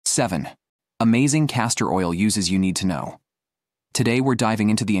7. Amazing castor oil uses you need to know. Today we're diving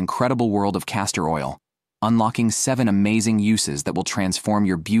into the incredible world of castor oil, unlocking 7 amazing uses that will transform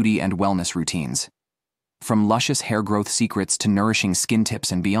your beauty and wellness routines. From luscious hair growth secrets to nourishing skin tips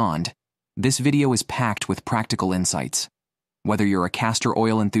and beyond, this video is packed with practical insights. Whether you're a castor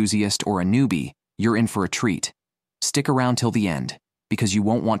oil enthusiast or a newbie, you're in for a treat. Stick around till the end, because you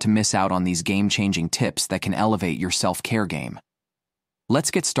won't want to miss out on these game-changing tips that can elevate your self-care game.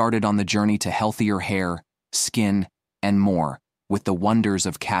 Let's get started on the journey to healthier hair, skin, and more with the wonders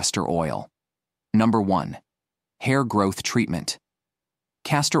of castor oil. Number 1. Hair growth treatment.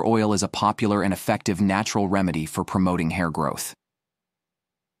 Castor oil is a popular and effective natural remedy for promoting hair growth.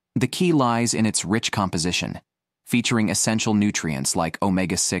 The key lies in its rich composition, featuring essential nutrients like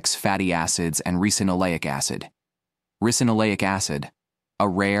omega-6 fatty acids and ricinoleic acid. Ricinoleic acid, a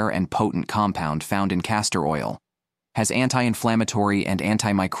rare and potent compound found in castor oil, has anti-inflammatory and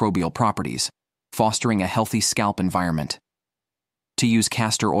antimicrobial properties, fostering a healthy scalp environment. To use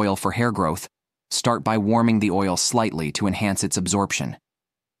castor oil for hair growth, start by warming the oil slightly to enhance its absorption.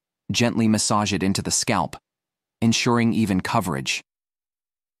 Gently massage it into the scalp, ensuring even coverage.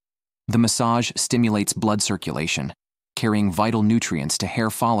 The massage stimulates blood circulation, carrying vital nutrients to hair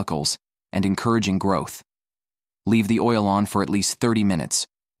follicles and encouraging growth. Leave the oil on for at least 30 minutes,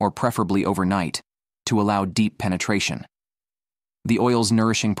 or preferably overnight, to allow deep penetration. The oil's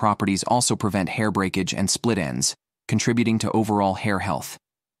nourishing properties also prevent hair breakage and split ends, contributing to overall hair health.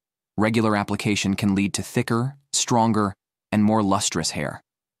 Regular application can lead to thicker, stronger, and more lustrous hair.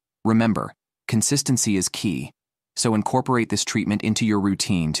 Remember, consistency is key, so incorporate this treatment into your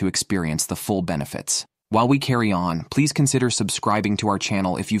routine to experience the full benefits. While we carry on, please consider subscribing to our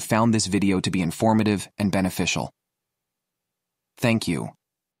channel if you found this video to be informative and beneficial. Thank you.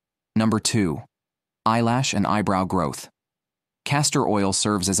 Number 2. Eyelash and eyebrow growth. Castor oil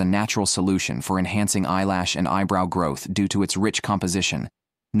serves as a natural solution for enhancing eyelash and eyebrow growth due to its rich composition,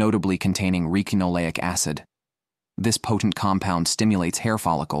 notably containing ricinoleic acid. This potent compound stimulates hair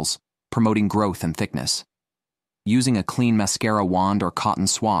follicles, promoting growth and thickness. Using a clean mascara wand or cotton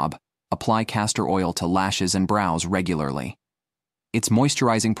swab, apply castor oil to lashes and brows regularly. Its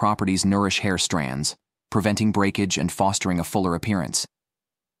moisturizing properties nourish hair strands, preventing breakage and fostering a fuller appearance.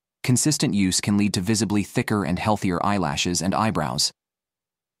 Consistent use can lead to visibly thicker and healthier eyelashes and eyebrows.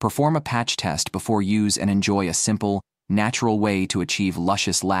 Perform a patch test before use and enjoy a simple, natural way to achieve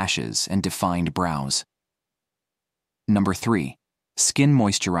luscious lashes and defined brows. Number 3. Skin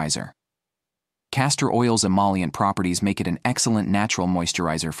moisturizer. Castor oil's emollient properties make it an excellent natural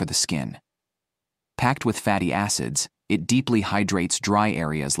moisturizer for the skin. Packed with fatty acids, it deeply hydrates dry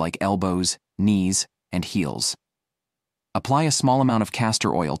areas like elbows, knees, and heels. Apply a small amount of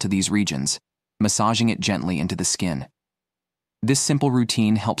castor oil to these regions, massaging it gently into the skin. This simple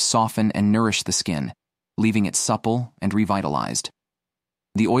routine helps soften and nourish the skin, leaving it supple and revitalized.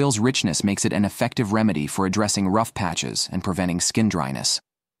 The oil's richness makes it an effective remedy for addressing rough patches and preventing skin dryness.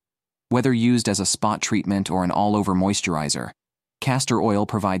 Whether used as a spot treatment or an all-over moisturizer, castor oil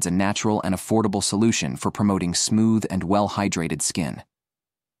provides a natural and affordable solution for promoting smooth and well-hydrated skin.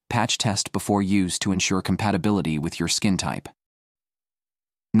 Patch test before use to ensure compatibility with your skin type.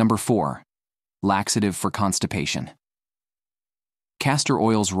 Number 4. Laxative for constipation. Castor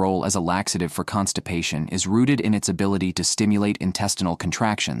oil's role as a laxative for constipation is rooted in its ability to stimulate intestinal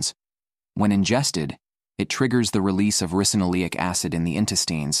contractions. When ingested, it triggers the release of ricinoleic acid in the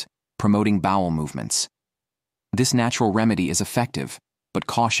intestines, promoting bowel movements. This natural remedy is effective, but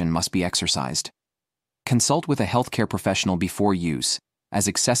caution must be exercised. Consult with a healthcare professional before use, as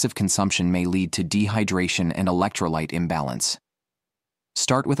excessive consumption may lead to dehydration and electrolyte imbalance.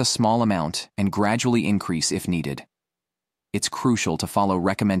 Start with a small amount and gradually increase if needed. It's crucial to follow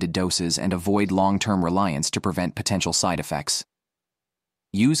recommended doses and avoid long-term reliance to prevent potential side effects.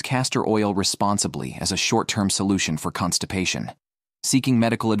 Use castor oil responsibly as a short-term solution for constipation, seeking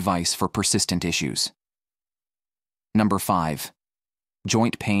medical advice for persistent issues. Number 5.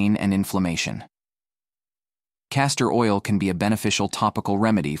 Joint pain and inflammation. Castor oil can be a beneficial topical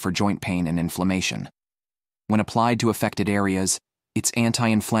remedy for joint pain and inflammation. When applied to affected areas, its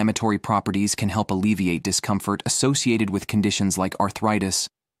anti-inflammatory properties can help alleviate discomfort associated with conditions like arthritis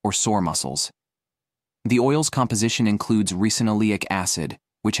or sore muscles. The oil's composition includes ricinoleic acid,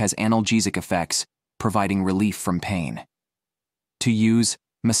 which has analgesic effects, providing relief from pain. To use,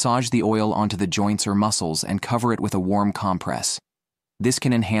 massage the oil onto the joints or muscles and cover it with a warm compress. This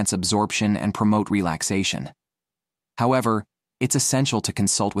can enhance absorption and promote relaxation. However, it's essential to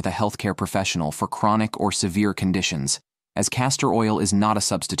consult with a healthcare professional for chronic or severe conditions, as castor oil is not a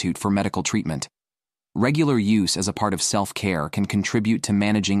substitute for medical treatment. Regular use as a part of self-care can contribute to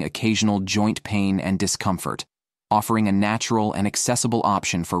managing occasional joint pain and discomfort, offering a natural and accessible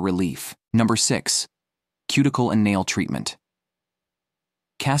option for relief. Number 6. Cuticle and nail treatment.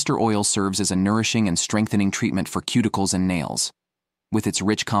 Castor oil serves as a nourishing and strengthening treatment for cuticles and nails. With its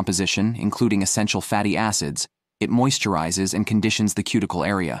rich composition, including essential fatty acids, it moisturizes and conditions the cuticle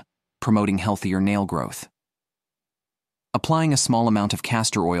area, promoting healthier nail growth. Applying a small amount of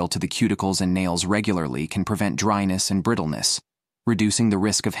castor oil to the cuticles and nails regularly can prevent dryness and brittleness, reducing the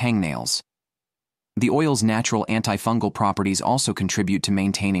risk of hangnails. The oil's natural antifungal properties also contribute to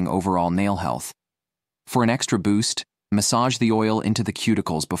maintaining overall nail health. For an extra boost, massage the oil into the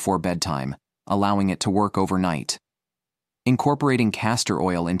cuticles before bedtime, allowing it to work overnight. Incorporating castor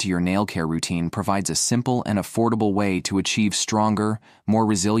oil into your nail care routine provides a simple and affordable way to achieve stronger, more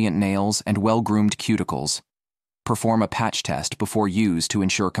resilient nails and well-groomed cuticles. Perform a patch test before use to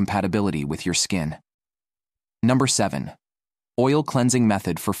ensure compatibility with your skin. Number 7. Oil cleansing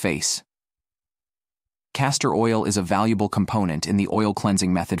method for face. Castor oil is a valuable component in the oil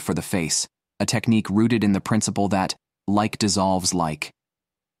cleansing method for the face, a technique rooted in the principle that like dissolves like.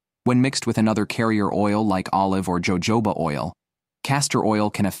 When mixed with another carrier oil like olive or jojoba oil, castor oil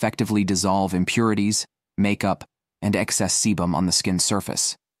can effectively dissolve impurities, makeup, and excess sebum on the skin's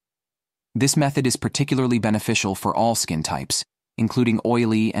surface. This method is particularly beneficial for all skin types, including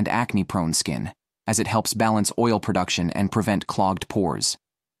oily and acne-prone skin, as it helps balance oil production and prevent clogged pores.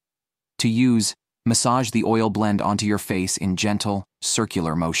 To use, massage the oil blend onto your face in gentle,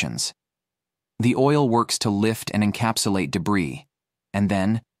 circular motions. The oil works to lift and encapsulate debris, and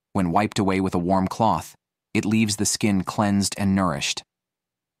then, when wiped away with a warm cloth, it leaves the skin cleansed and nourished.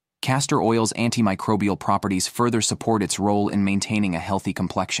 Castor oil's antimicrobial properties further support its role in maintaining a healthy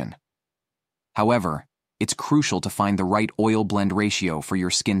complexion. However, it's crucial to find the right oil blend ratio for your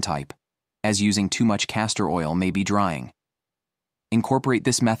skin type, as using too much castor oil may be drying. Incorporate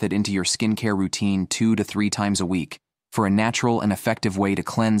this method into your skincare routine 2 to 3 times a week for a natural and effective way to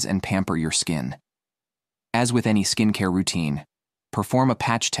cleanse and pamper your skin. As with any skincare routine, perform a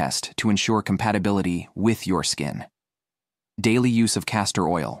patch test to ensure compatibility with your skin. Daily use of castor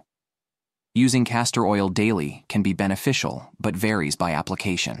oil. Using castor oil daily can be beneficial but varies by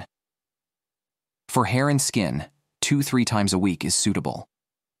application. For hair and skin, 2-3 times a week is suitable.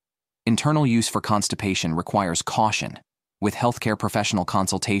 Internal use for constipation requires caution, with healthcare professional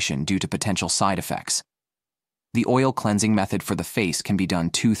consultation due to potential side effects. The oil cleansing method for the face can be done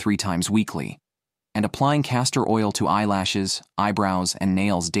 2-3 times weekly, and applying castor oil to eyelashes, eyebrows, and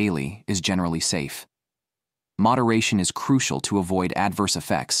nails daily is generally safe. Moderation is crucial to avoid adverse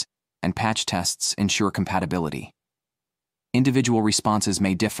effects, and patch tests ensure compatibility. Individual responses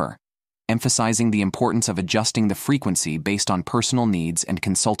may differ, emphasizing the importance of adjusting the frequency based on personal needs and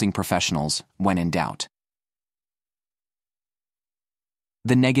consulting professionals when in doubt.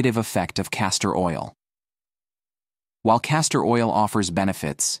 The negative effect of castor oil. While castor oil offers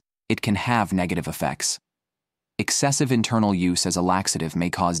benefits, it can have negative effects. Excessive internal use as a laxative may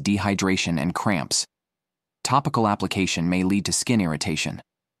cause dehydration and cramps. Topical application may lead to skin irritation.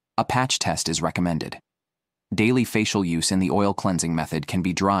 A patch test is recommended. Daily facial use in the oil cleansing method can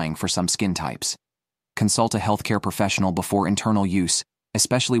be drying for some skin types. Consult a healthcare professional before internal use,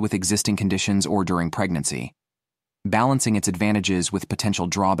 especially with existing conditions or during pregnancy. Balancing its advantages with potential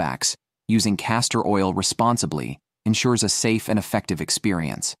drawbacks, using castor oil responsibly ensures a safe and effective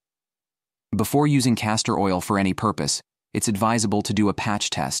experience. Before using castor oil for any purpose, it's advisable to do a patch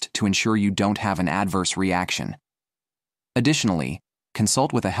test to ensure you don't have an adverse reaction. Additionally,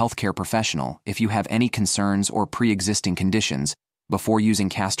 consult with a healthcare professional if you have any concerns or pre-existing conditions before using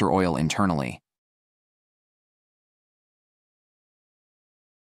castor oil internally.